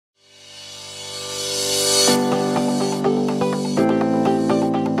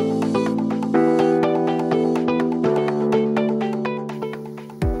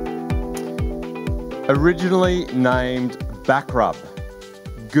Originally named Backrub,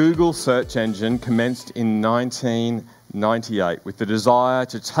 Google search engine commenced in 1998 with the desire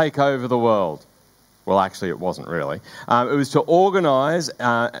to take over the world. Well, actually, it wasn't really. It was to organise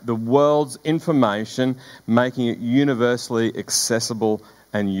the world's information, making it universally accessible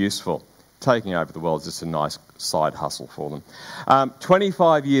and useful. Taking over the world is just a nice side hustle for them.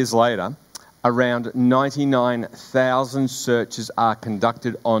 25 years later, around 99,000 searches are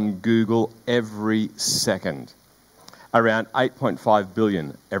conducted on Google every second. Around 8.5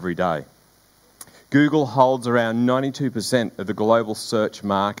 billion every day. Google holds around 92% of the global search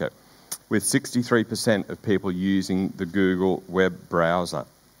market, with 63% of people using the Google web browser.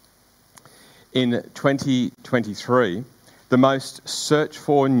 In 2023, the most searched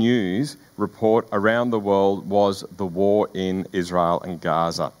for news report around the world was the war in Israel and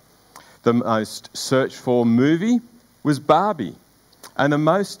Gaza. The most searched for movie was Barbie. And the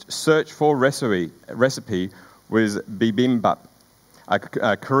most searched for recipe was bibimbap,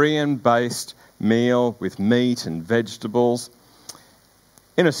 a Korean-based meal with meat and vegetables.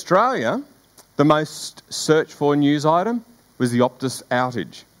 In Australia, the most searched for news item was the Optus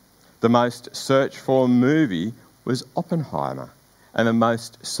outage. The most searched for movie was Oppenheimer. And the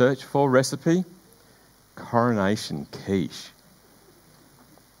most searched for recipe? Coronation quiche.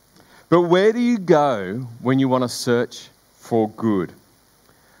 But where do you go when you want to search for good?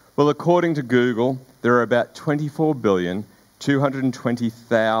 Well, according to Google, there are about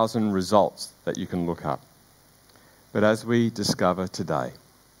 24,220,000 results that you can look up. But as we discover today,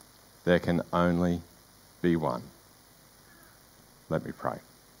 there can only be one. Let me pray.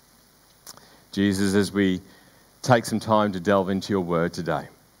 Jesus, as we take some time to delve into your word today,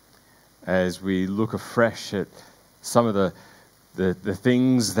 as we look afresh at some of the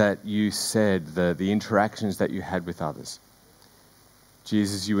things that you said, the interactions that you had with others.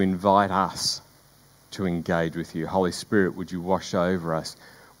 Jesus, you invite us to engage with you. Holy Spirit, would you wash over us,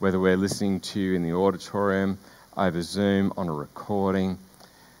 whether we're listening to you in the auditorium, over Zoom, on a recording,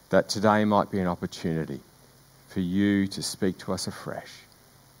 that today might be an opportunity for you to speak to us afresh,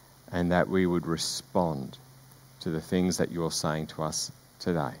 and that we would respond to the things that you're saying to us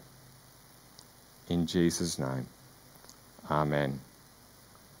today. In Jesus' name. Amen.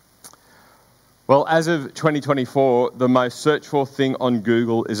 Well, as of 2024, the most searched for thing on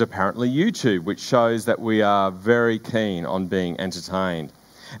Google is apparently YouTube, which shows that we are very keen on being entertained.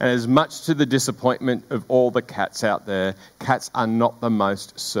 And as much to the disappointment of all the cats out there, cats are not the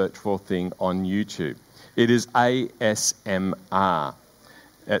most searched for thing on YouTube. It is ASMR.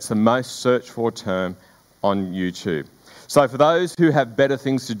 It's the most searched for term on YouTube. So for those who have better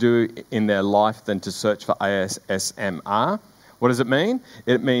things to do in their life than to search for ASMR, what does it mean?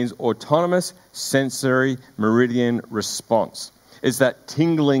 It means autonomous sensory meridian response. It's that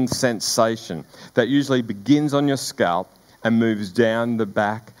tingling sensation that usually begins on your scalp and moves down the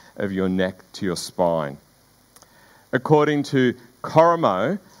back of your neck to your spine. According to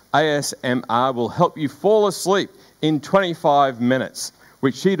Coromo, ASMR will help you fall asleep in 25 minutes,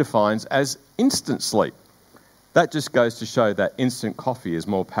 which she defines as instant sleep. That just goes to show that instant coffee is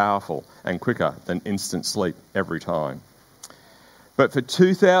more powerful and quicker than instant sleep every time. But for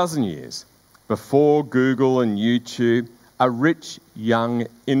 2,000 years, before Google and YouTube, a rich young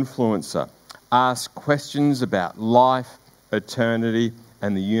influencer asked questions about life, eternity,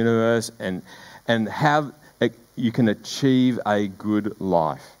 and the universe, and how you can achieve a good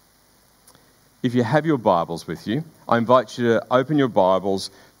life. If you have your Bibles with you, I invite you to open your Bibles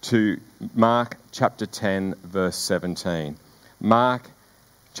to Mark chapter 10, verse 17. Mark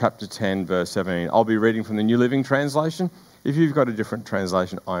chapter 10, verse 17. I'll be reading from the New Living Translation. If you've got a different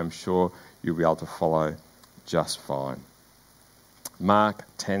translation, I am sure you'll be able to follow just fine. Mark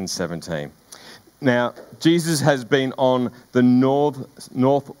 10:17. Now, Jesus has been on the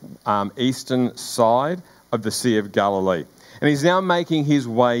northeastern side of the Sea of Galilee. And he's now making his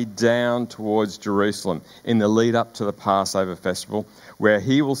way down towards Jerusalem in the lead up to the Passover festival, where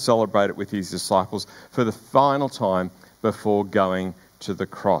he will celebrate it with his disciples for the final time before going to the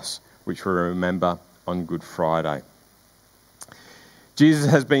cross, which we remember on Good Friday. Jesus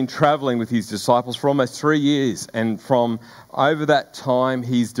has been travelling with his disciples for almost 3 years, and from over that time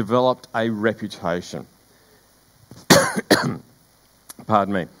he's developed a reputation.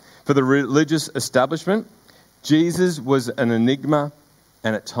 Pardon me. For the religious establishment, Jesus was an enigma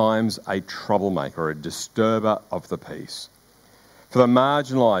and at times a troublemaker, a disturber of the peace. For the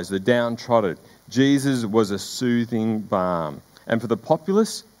marginalised, the downtrodden, Jesus was a soothing balm. And for the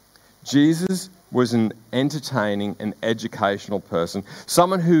populace, Jesus was an entertaining and educational person,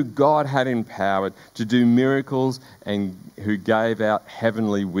 someone who God had empowered to do miracles and who gave out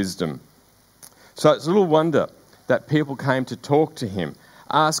heavenly wisdom. So it's little wonder that people came to talk to him,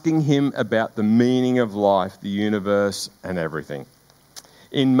 asking him about the meaning of life, the universe, and everything.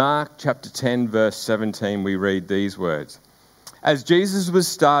 In Mark chapter 10, verse 17, we read these words. As Jesus was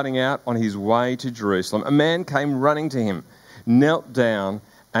starting out on his way to Jerusalem, a man came running to him, knelt down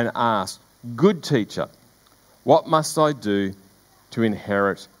and asked, "Good teacher, what must I do to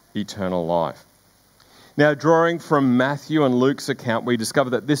inherit eternal life?" Now, drawing from Matthew and Luke's account, we discover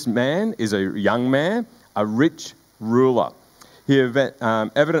that this man is a young man, a rich ruler. He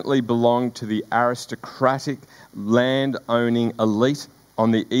evidently belonged to the aristocratic, land-owning elite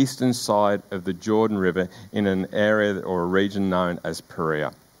on the eastern side of the Jordan River in an area or a region known as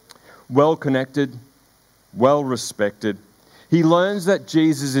Perea. Well connected, well respected. He learns that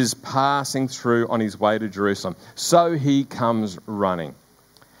Jesus is passing through on his way to Jerusalem, so he comes running.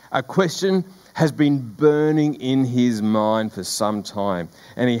 A question has been burning in his mind for some time,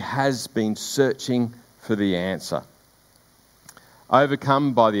 and he has been searching for the answer.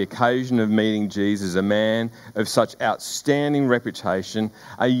 Overcome by the occasion of meeting Jesus, a man of such outstanding reputation,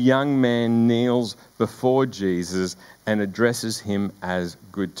 a young man kneels before Jesus and addresses him as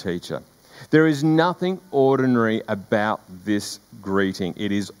good teacher. There is nothing ordinary about this greeting.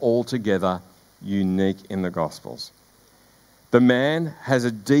 It is altogether unique in the Gospels. The man has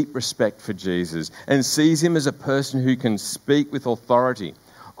a deep respect for Jesus and sees him as a person who can speak with authority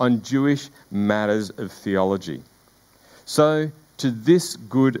on Jewish matters of theology. So, to this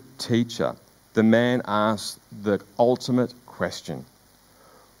good teacher, the man asks the ultimate question: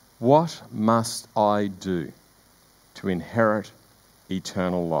 what must I do to inherit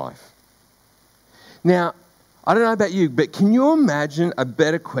eternal life? Now, I don't know about you, but can you imagine a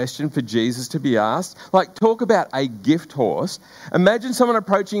better question for Jesus to be asked? Like, talk about a gift horse. Imagine someone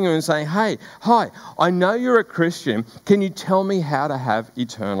approaching you and saying, "Hey, hi, I know you're a Christian. Can you tell me how to have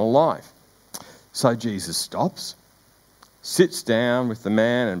eternal life?" So Jesus stops, sits down with the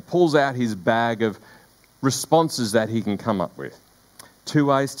man and pulls out his bag of responses that he can come up with. 2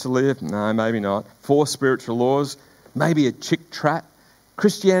 ways to live? No, maybe not. 4 spiritual laws? Maybe a chick chat.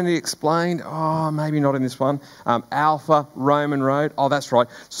 Christianity explained? Oh, maybe not in this one. Alpha, Roman road? Oh, that's right.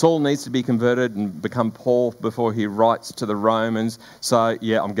 Saul needs to be converted and become Paul before he writes to the Romans. So,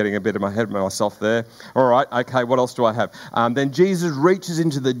 yeah, I'm getting a bit of my head of myself there. All right, okay, what else do I have? Then Jesus reaches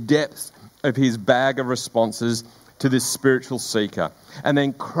into the depths of his bag of responses to this spiritual seeker, and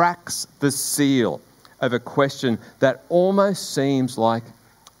then cracks the seal of a question that almost seems like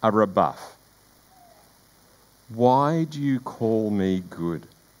a rebuff. "Why do you call me good?"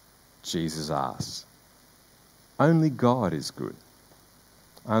 Jesus asks. Only God is good.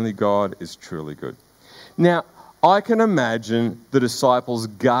 Only God is truly good. Now, I can imagine the disciples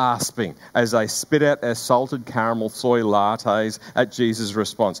gasping as they spit out their salted caramel soy lattes at Jesus'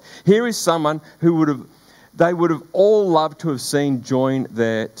 response. Here is someone who they would have all loved to have seen join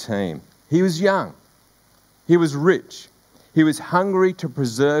their team. He was young. He was rich. He was hungry to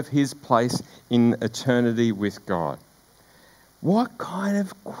preserve his place in eternity with God. What kind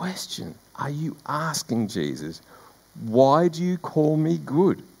of question are you asking Jesus? Why do you call me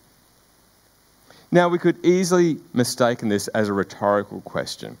good? Now, we could easily mistake this as a rhetorical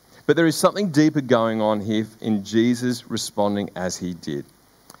question, but there is something deeper going on here in Jesus responding as he did.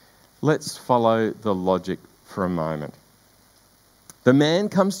 Let's follow the logic for a moment. The man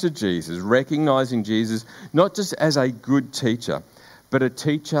comes to Jesus, recognizing Jesus not just as a good teacher, but a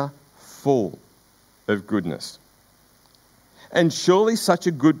teacher full of goodness. And surely such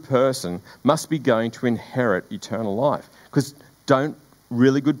a good person must be going to inherit eternal life. Because don't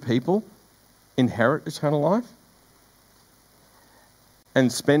really good people inherit eternal life?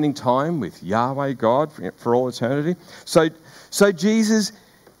 And spending time with Yahweh God for all eternity? So Jesus,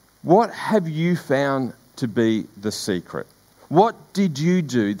 what have you found to be the secret? What did you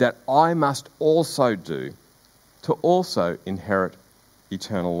do that I must also do to also inherit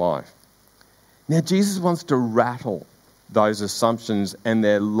eternal life? Now, Jesus wants to rattle those assumptions and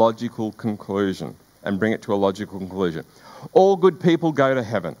their logical conclusion and bring it to a logical conclusion. All good people go to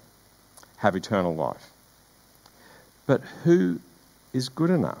heaven, have eternal life. But who is good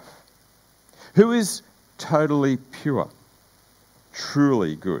enough? Who is totally pure,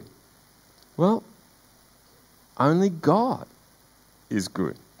 truly good? Well, only God is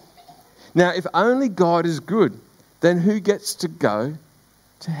good. Now, if only God is good, then who gets to go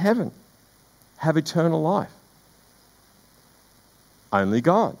to heaven, have eternal life? Only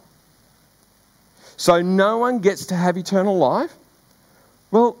God. So no one gets to have eternal life?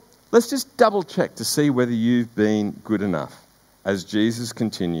 Well, let's just double check to see whether you've been good enough, as Jesus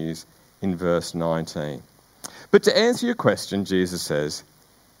continues in verse 19. But to answer your question, Jesus says,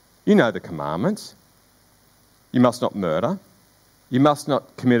 You know the commandments. You must not murder. You must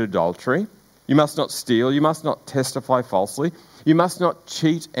not commit adultery. You must not steal. You must not testify falsely. You must not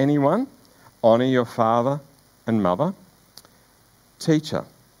cheat anyone. Honour your father and mother. Teacher,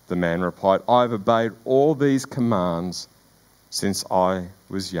 the man replied, I have obeyed all these commands since I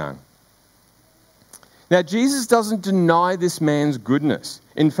was young. Now, Jesus doesn't deny this man's goodness.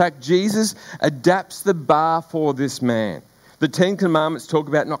 In fact, Jesus adapts the bar for this man. The 10 Commandments talk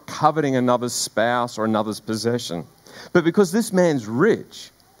about not coveting another's spouse or another's possession. But because this man's rich,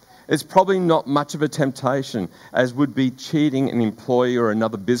 it's probably not much of a temptation as would be cheating an employee or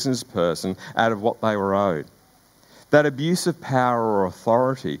another business person out of what they were owed. That abuse of power or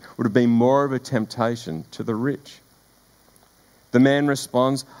authority would have been more of a temptation to the rich. The man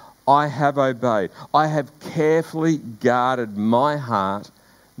responds, I have obeyed. I have carefully guarded my heart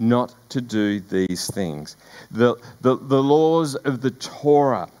not to do these things. The laws of the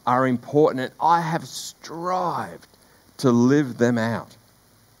Torah are important, and I have strived to live them out.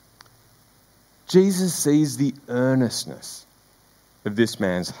 Jesus sees the earnestness of this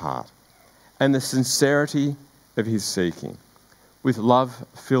man's heart and the sincerity of his seeking. With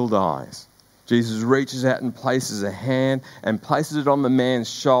love-filled eyes, Jesus reaches out and places a hand and places it on the man's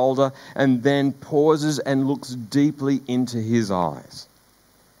shoulder and then pauses and looks deeply into his eyes.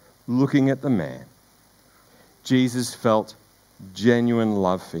 Looking at the man, Jesus felt genuine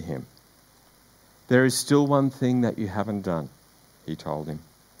love for him. There is still one thing that you haven't done, he told him.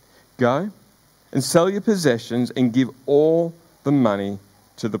 Go and sell your possessions and give all the money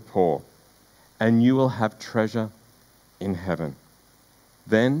to the poor, and you will have treasure in heaven.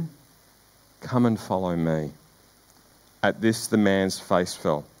 Then come and follow me. At this, the man's face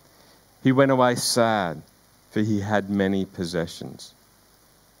fell. He went away sad, for he had many possessions.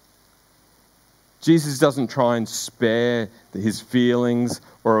 Jesus doesn't try and spare his feelings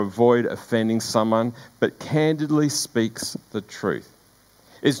or avoid offending someone, but candidly speaks the truth.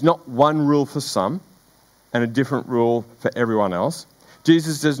 It's not one rule for some and a different rule for everyone else.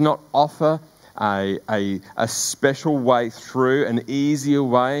 Jesus does not offer a special way through, an easier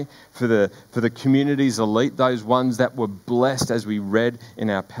way for the community's elite, those ones that were blessed as we read in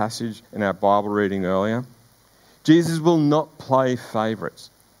our passage, in our Bible reading earlier. Jesus will not play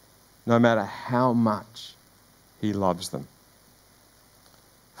favourites, no matter how much he loves them.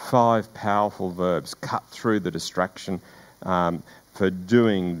 5 powerful verbs cut through the distraction for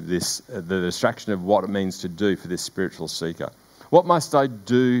doing this, the distraction of what it means to do for this spiritual seeker. What must I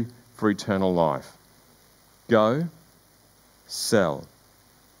do for eternal life? Go, sell,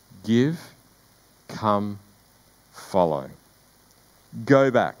 give, come, follow.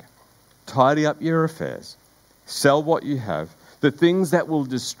 Go back, tidy up your affairs, sell what you have, the things that will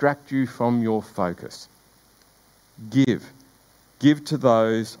distract you from your focus. Give to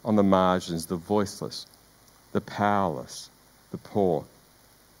those on the margins, the voiceless, the powerless, the poor.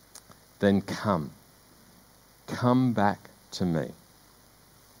 Then come back to me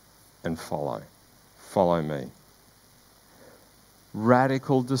and follow me.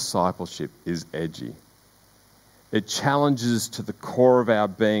 Radical discipleship is edgy. It challenges to the core of our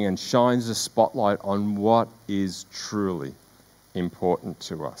being and shines a spotlight on what is truly important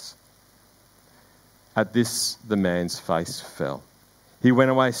to us. At this, the man's face fell. He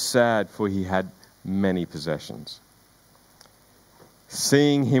went away sad, for he had many possessions.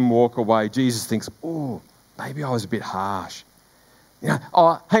 Seeing him walk away, Jesus thinks, oh, maybe I was a bit harsh.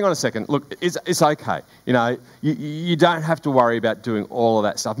 Hang on a second. Look, it's okay. You don't have to worry about doing all of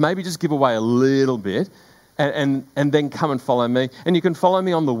that stuff. Maybe just give away a little bit and then come and follow me. And you can follow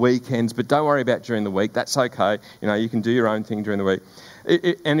me on the weekends, but don't worry about during the week. That's okay. You can do your own thing during the week.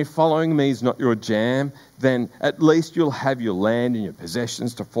 And if following me is not your jam, then at least you'll have your land and your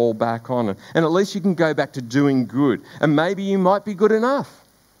possessions to fall back on. And at least you can go back to doing good. And maybe you might be good enough.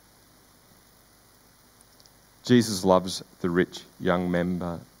 Jesus loves the rich young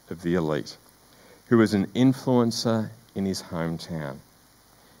member of the elite who is an influencer in his hometown.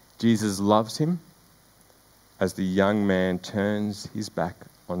 Jesus loves him as the young man turns his back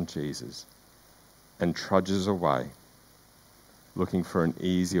on Jesus and trudges away, looking for an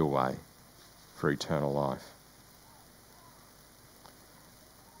easier way for eternal life.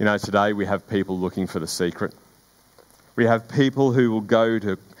 Today we have people looking for the secret. We have people who will go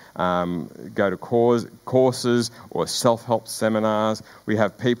to courses or self-help seminars. We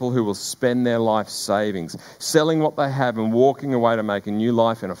have people who will spend their life savings, selling what they have and walking away to make a new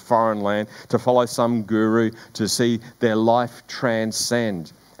life in a foreign land, to follow some guru, to see their life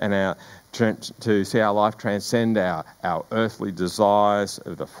transcend and to see our life transcend our earthly desires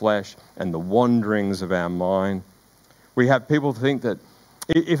of the flesh and the wanderings of our mind. We have people think that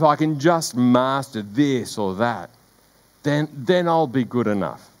If I can just master this or that, then I'll be good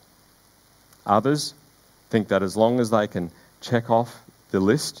enough. Others think that as long as they can check off the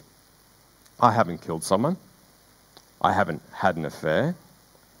list, I haven't killed someone, I haven't had an affair,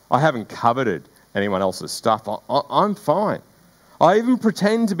 I haven't coveted anyone else's stuff, I'm fine. I even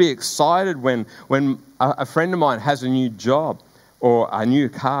pretend to be excited when a friend of mine has a new job or a new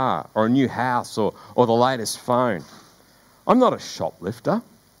car or a new house or the latest phone. I'm not a shoplifter.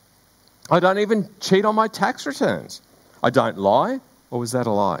 I don't even cheat on my tax returns. I don't lie, or was that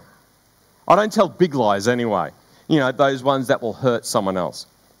a lie? I don't tell big lies anyway. You know, those ones that will hurt someone else.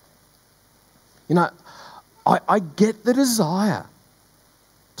 You know, I get the desire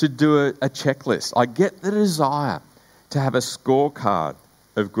to do a checklist. I get the desire to have a scorecard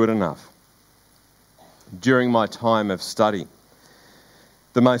of good enough. During my time of study,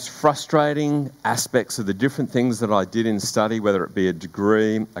 the most frustrating aspects of the different things that I did in study, whether it be a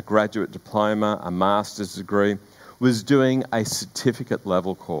degree, a graduate diploma, a master's degree, was doing a certificate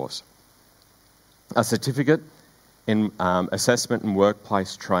level course. A certificate in assessment and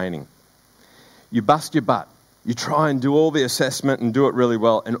workplace training. You bust your butt. You try and do all the assessment and do it really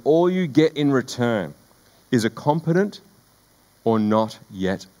well, and all you get in return is a competent or not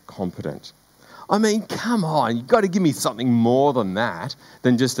yet competent. I mean, come on, you've got to give me something more than that,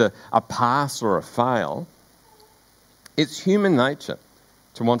 than just a pass or a fail. It's human nature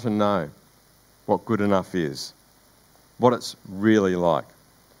to want to know what good enough is, what it's really like.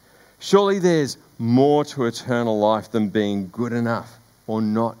 Surely there's more to eternal life than being good enough or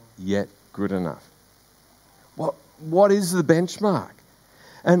not yet good enough. What is the benchmark?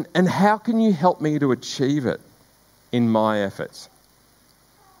 And how can you help me to achieve it in my efforts?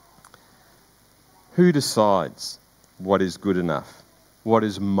 Who decides what is good enough? What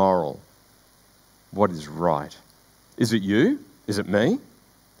is moral? What is right? Is it you? Is it me?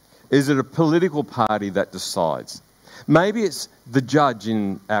 Is it a political party that decides? Maybe it's the judge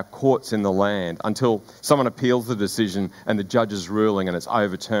in our courts in the land until someone appeals the decision and the judge is ruling and it's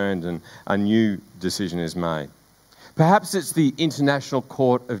overturned and a new decision is made. Perhaps it's the International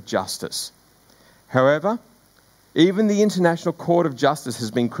Court of Justice. However, even the International Court of Justice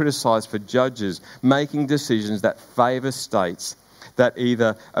has been criticised for judges making decisions that favour states that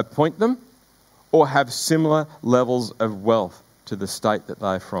either appoint them or have similar levels of wealth to the state that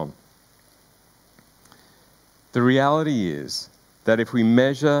they're from. The reality is that if we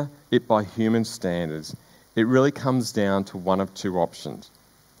measure it by human standards, it really comes down to one of two options.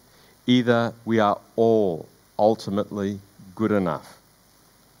 Either we are all ultimately good enough,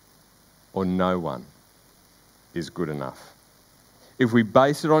 or no one is good enough. If we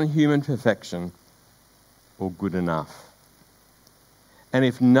base it on human perfection, or good enough. And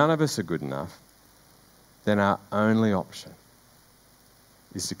if none of us are good enough, then our only option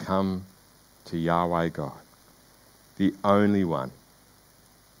is to come to Yahweh God, the only one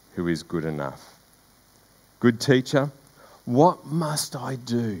who is good enough. Good teacher, what must I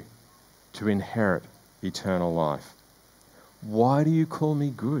do to inherit eternal life? Why do you call me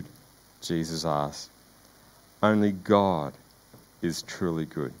good? Jesus asked. Only God is truly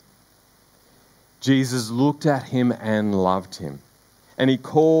good. Jesus looked at him and loved him. And he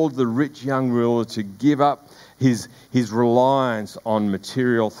called the rich young ruler to give up his reliance on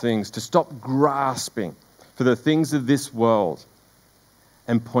material things, to stop grasping for the things of this world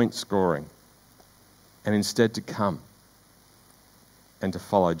and point scoring, and instead to come and to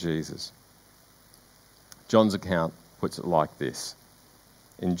follow Jesus. John's account puts it like this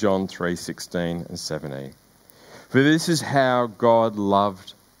in John 3:16 and 17. For this is how God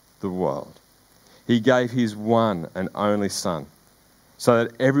loved the world. He gave his one and only Son, so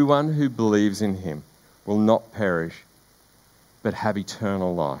that everyone who believes in him will not perish, but have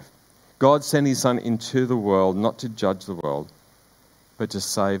eternal life. God sent his Son into the world, not to judge the world, but to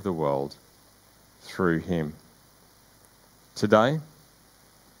save the world through him. Today,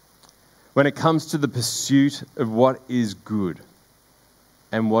 when it comes to the pursuit of what is good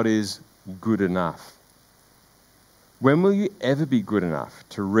and what is good enough, when will you ever be good enough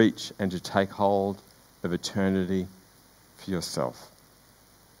to reach and to take hold of eternity for yourself?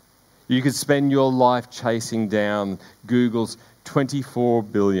 You could spend your life chasing down Google's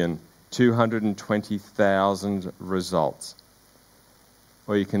 24,220,000 results,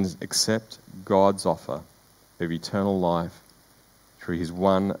 or you can accept God's offer of eternal life through his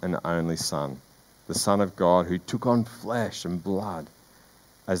one and only Son, the Son of God who took on flesh and blood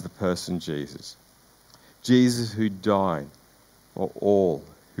as the person Jesus. Jesus who died for all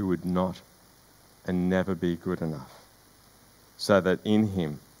who would not and never be good enough, so that in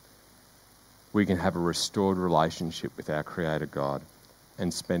him we can have a restored relationship with our Creator God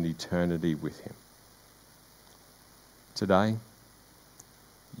and spend eternity with him. Today,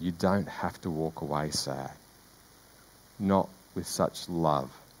 you don't have to walk away sad, not with such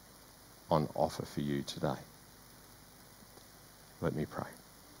love on offer for you today. Let me pray.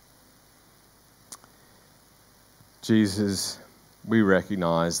 Jesus, we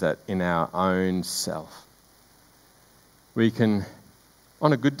recognise that in our own self, we can,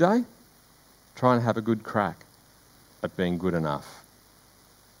 on a good day, try and have a good crack at being good enough.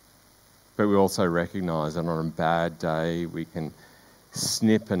 But we also recognise that on a bad day, we can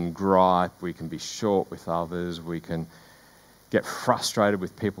snip and gripe, we can be short with others, we can get frustrated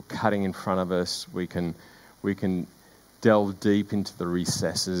with people cutting in front of us, we can delve deep into the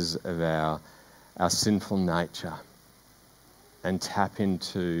recesses of our sinful nature and tap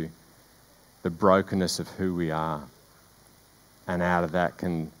into the brokenness of who we are. And out of that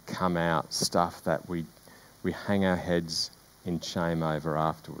can come out stuff that we hang our heads in shame over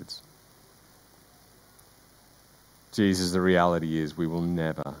afterwards. Jesus, the reality is we will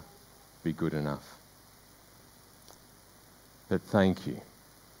never be good enough. But thank you.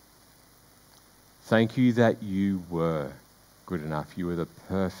 Thank you that you were good enough. You were the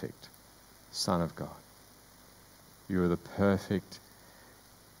perfect Son of God. You were the perfect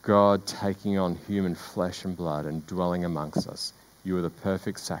God taking on human flesh and blood and dwelling amongst us. You were the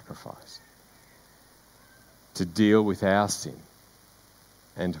perfect sacrifice to deal with our sin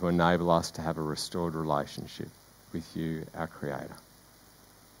and to enable us to have a restored relationship with you, our Creator.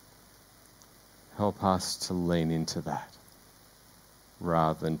 Help us to lean into that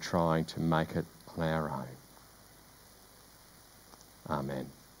rather than trying to make it on our own. Amen.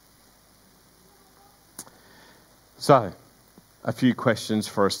 So, a few questions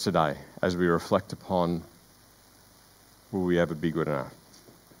for us today as we reflect upon, will we ever be good enough?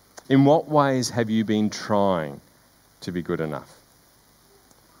 In what ways have you been trying to be good enough?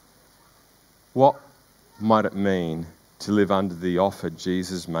 What might it mean to live under the offer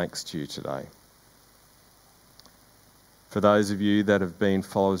Jesus makes to you today? For those of you that have been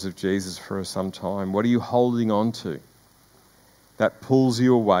followers of Jesus for some time, what are you holding on to that pulls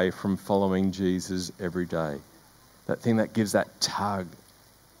you away from following Jesus every day? That thing that gives that tug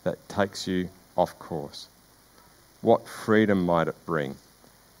that takes you off course. What freedom might it bring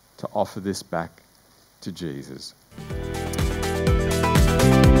to offer this back to Jesus?